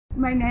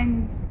My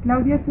name is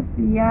Claudia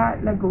Sofia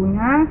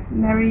Lagunas,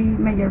 Mary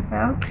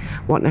Meyerfeld.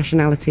 What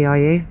nationality are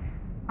you?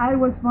 I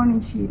was born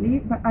in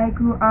Chile, but I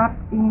grew up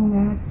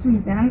in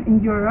Sweden,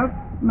 in Europe.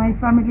 My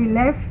family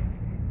left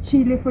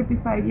Chile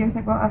 45 years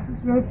ago as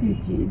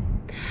refugees.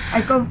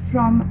 I come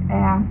from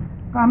a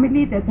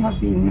family that have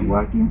been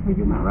working for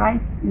human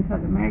rights in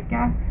South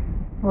America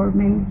for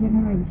many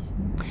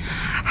generations.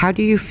 How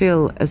do you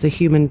feel as a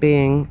human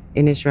being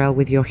in Israel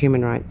with your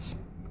human rights?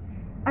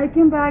 I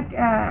came back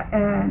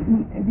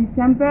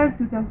December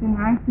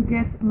 2009 to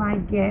get my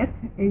get.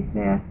 It's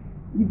a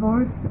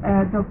divorce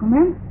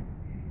document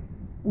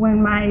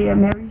when my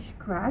marriage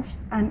crashed,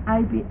 and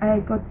I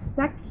got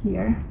stuck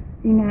here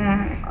in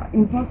an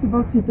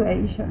impossible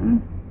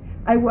situation.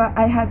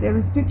 I had a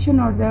restriction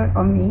order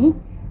on me.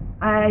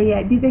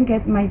 I didn't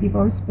get my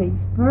divorce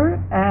paper,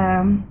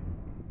 and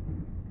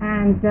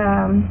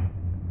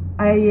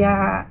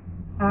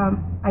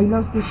I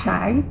lost a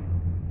child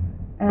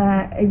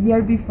a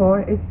year before,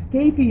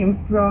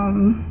 escaping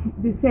from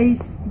the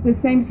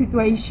same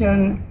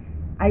situation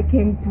I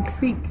came to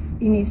fix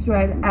in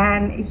Israel,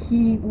 and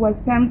he was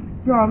sent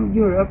from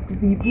Europe to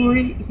be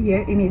buried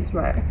here in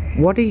Israel.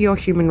 What are your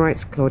human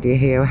rights, Claudia,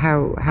 here?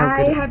 How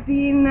good? I've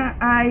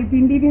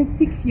been living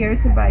 6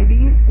 years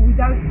surviving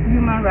without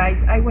human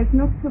rights. I was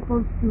not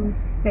supposed to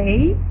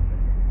stay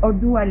or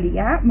do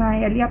aliya.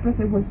 My aliya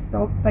process was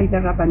stopped by the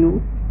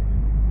Rabbanut,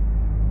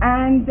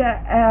 and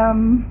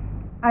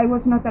I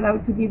was not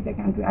allowed to leave the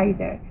country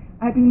either.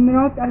 I've been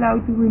not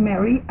allowed to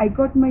remarry. I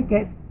got my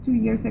get 2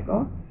 years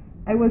ago.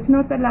 I was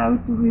not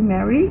allowed to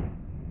remarry.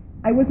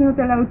 I was not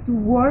allowed to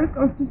work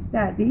or to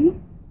study,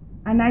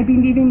 and I've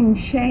been living in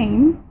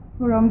shame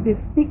from the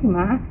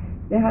stigma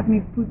they have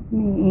put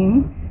me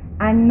in.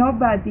 And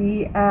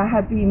nobody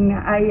have been.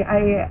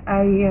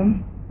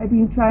 I've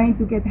been trying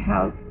to get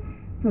help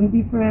from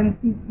different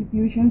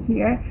institutions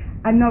here,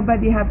 and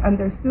nobody have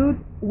understood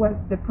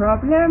what's the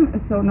problem,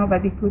 so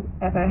nobody could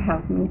ever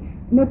help me.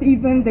 Not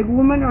even the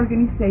woman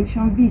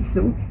organization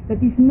Wizo,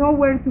 that is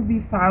nowhere to be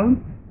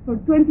found. For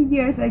 20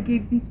 years I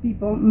gave these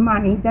people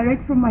money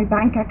direct from my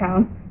bank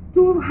account,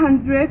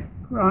 200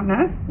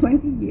 kronas,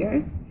 20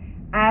 years,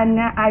 and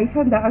I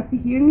found out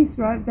here in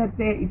Israel that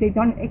they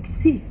don't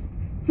exist.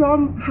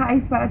 From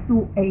Haifa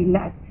to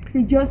Eilat,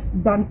 they just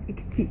don't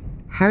exist.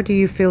 How do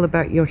you feel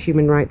about your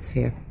human rights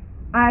here?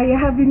 I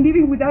have been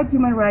living without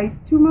human rights.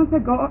 2 months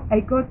ago, I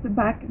got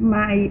back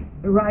my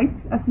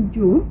rights as a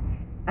Jew.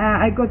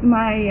 I got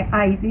my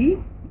ID,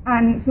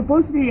 and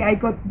supposedly I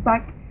got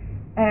back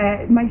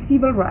my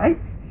civil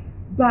rights,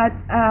 but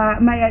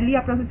my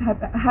aliya process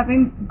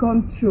haven't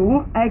gone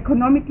through.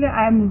 Economically,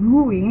 I am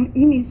ruined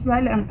in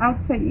Israel and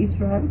outside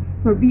Israel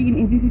for being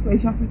in this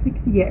situation for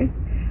 6 years.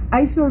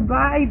 I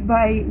survived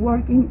by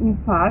working in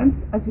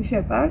farms as a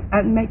shepherd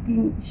and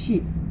making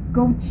cheese,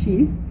 goat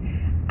cheese,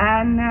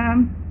 and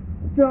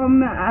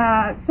from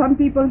some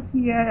people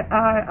here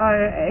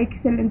are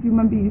excellent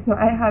human beings, so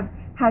I have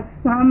had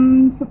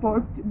some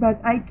support, but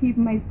I keep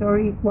my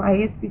story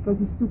quiet because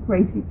it's too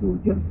crazy to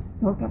just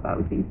talk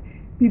about it.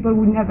 People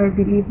would never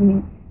believe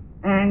me,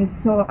 and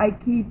so I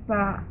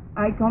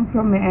come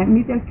from a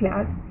middle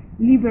class,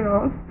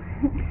 liberals,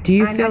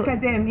 and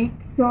academic,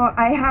 so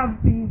I have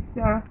this.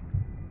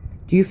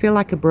 Do you feel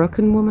like a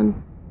broken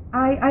woman?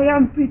 I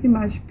am pretty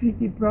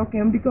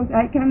broken because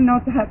I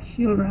cannot have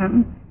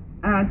children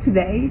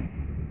today.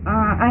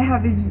 I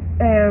have a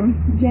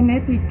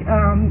genetic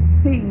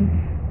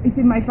thing. It's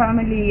in my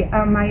family.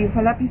 My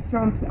fallopian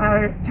tubes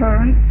are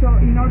turned, so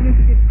in order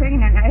to get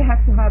pregnant, I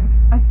have to have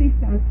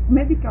assistance,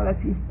 medical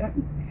assistance,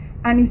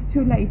 and it's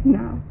too late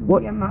now to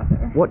be a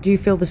mother. What do you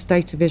feel the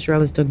state of Israel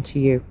has done to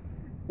you?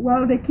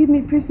 Well, they keep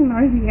me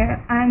prisoner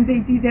here, and they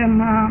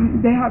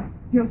didn't. They have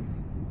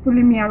just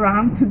fooling me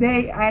around.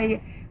 Today,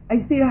 I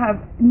still have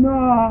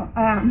no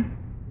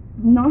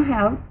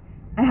help.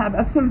 I have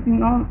absolutely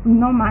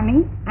no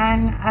money,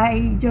 and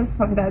I just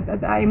found out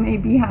that I may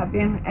be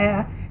having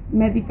a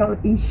medical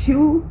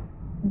issue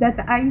that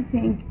I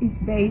think is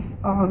based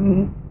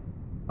on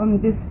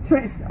the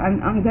stress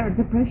and under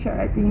the pressure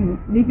I've been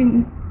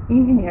living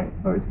in here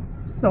for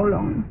so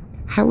long.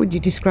 How would you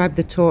describe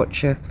the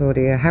torture,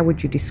 Claudia? How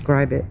would you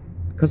describe it?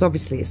 Because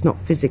obviously it's not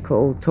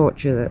physical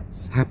torture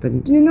that's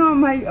happened. You know,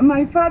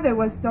 my father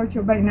was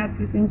tortured by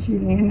Nazis in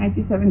Chile in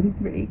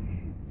 1973.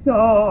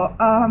 So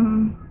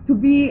to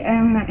be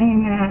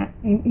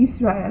in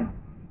Israel,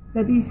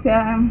 that is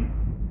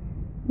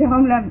the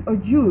homeland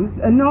of Jews,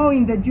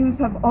 knowing that Jews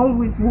have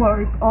always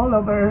worked all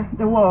over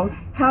the world,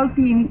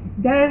 helping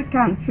their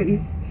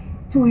countries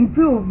to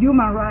improve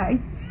human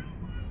rights.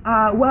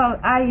 Well,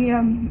 I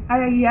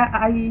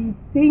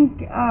think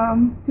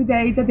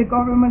today that the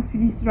government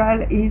of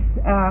Israel is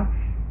a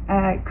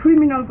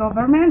criminal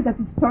government that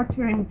is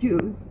torturing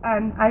Jews,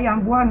 and I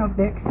am one of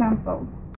the examples.